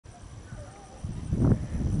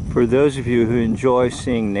For those of you who enjoy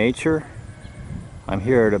seeing nature, I'm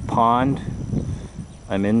here at a pond.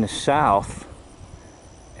 I'm in the south,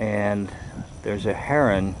 and there's a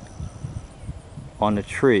heron on a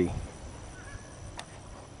tree.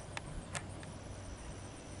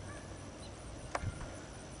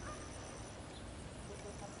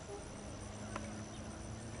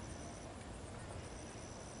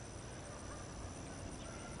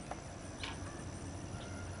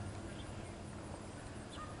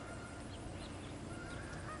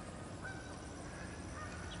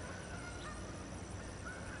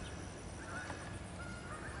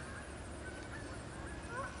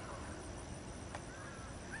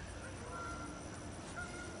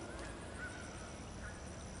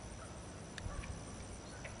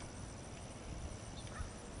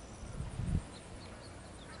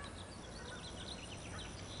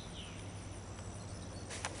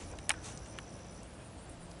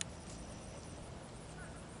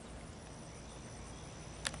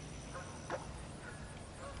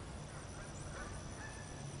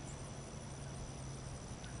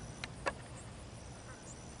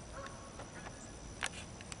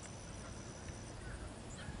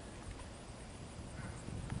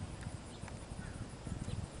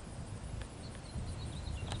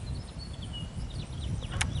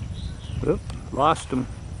 Oop, lost him.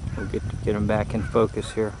 We'll get him back in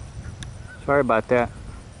focus here. Sorry about that.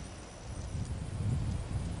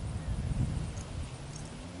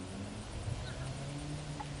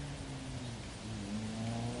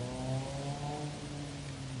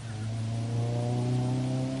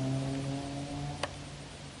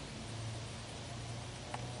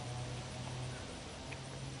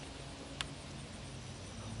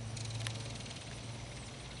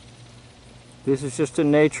 This is just a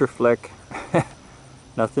nature flick.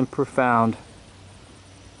 Nothing profound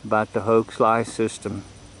about the hoax-lie system.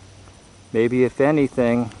 Maybe, if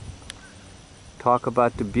anything, talk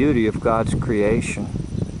about the beauty of God's creation,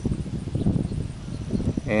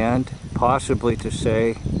 and possibly to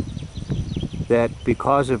say that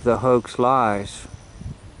because of the hoax lies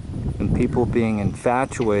and people being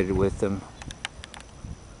infatuated with them,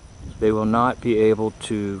 they will not be able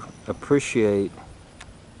to appreciate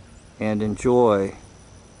and enjoy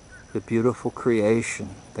the beautiful creation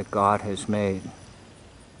that God has made.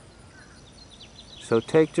 So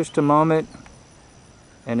take just a moment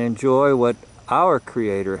and enjoy what our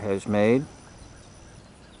Creator has made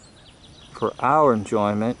for our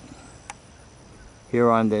enjoyment here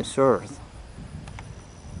on this earth.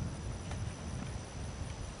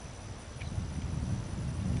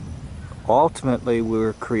 Ultimately, we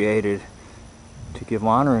were created to give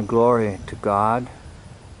honor and glory to God,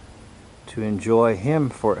 to enjoy Him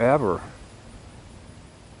forever,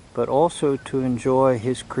 but also to enjoy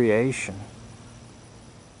His creation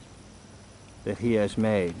that He has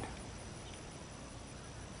made.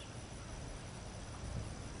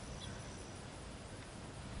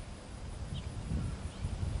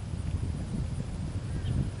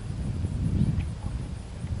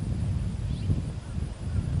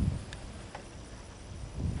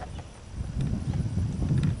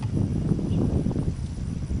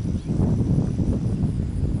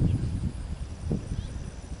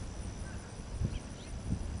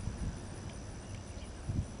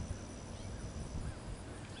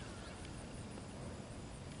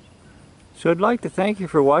 So I'd like to thank you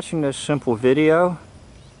for watching this simple video.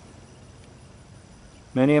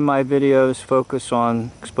 Many of my videos focus on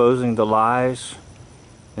exposing the lies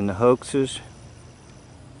and the hoaxes,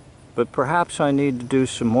 but perhaps I need to do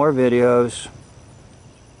some more videos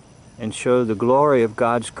and show the glory of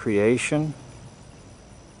God's creation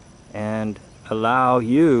and allow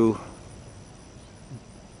you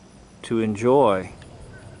to enjoy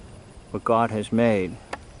what God has made.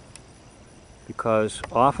 Because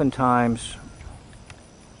oftentimes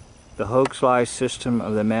the hoax-lie system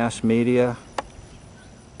of the mass media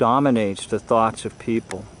dominates the thoughts of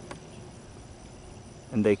people,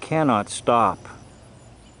 and they cannot stop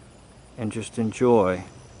and just enjoy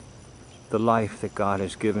the life that God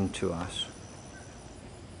has given to us.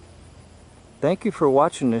 Thank you for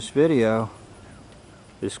watching this video.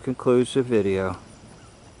 This concludes the video.